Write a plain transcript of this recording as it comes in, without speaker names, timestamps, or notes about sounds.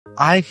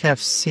I have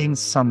seen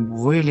some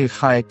really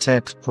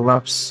high-tech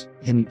labs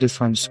in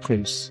different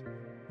schools,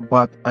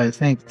 but I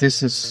think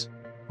this is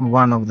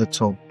one of the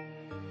top.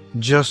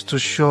 Just to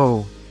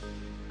show,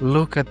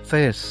 look at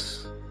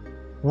this.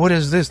 What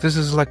is this? This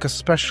is like a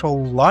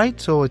special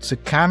light, or it's a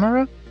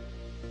camera?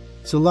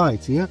 It's a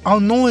light, yeah? Oh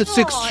no, it's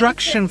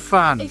extraction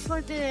fan. It's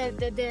for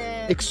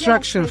the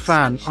Extraction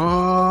fan.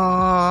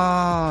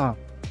 Ah,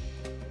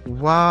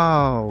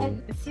 wow.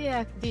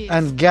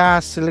 And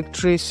gas,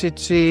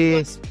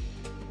 electricity.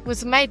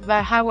 Was made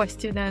by our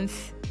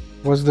students.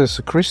 What's this,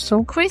 a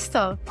crystal?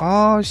 Crystal.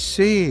 Oh, I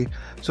see.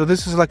 So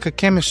this is like a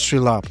chemistry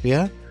lab,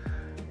 yeah?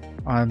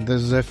 And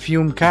there's a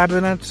fume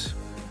cabinet.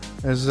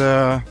 There's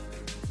a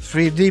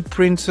 3D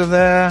printer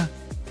there.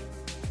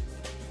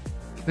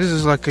 This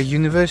is like a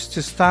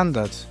university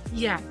standard.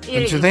 Yeah,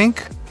 Don't you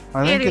think?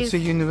 I think it's a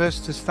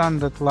university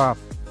standard lab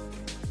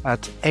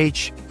at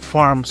H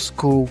Farm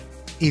School,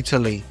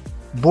 Italy.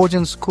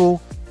 Boarding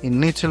school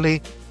in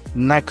Italy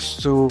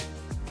next to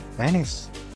Venice.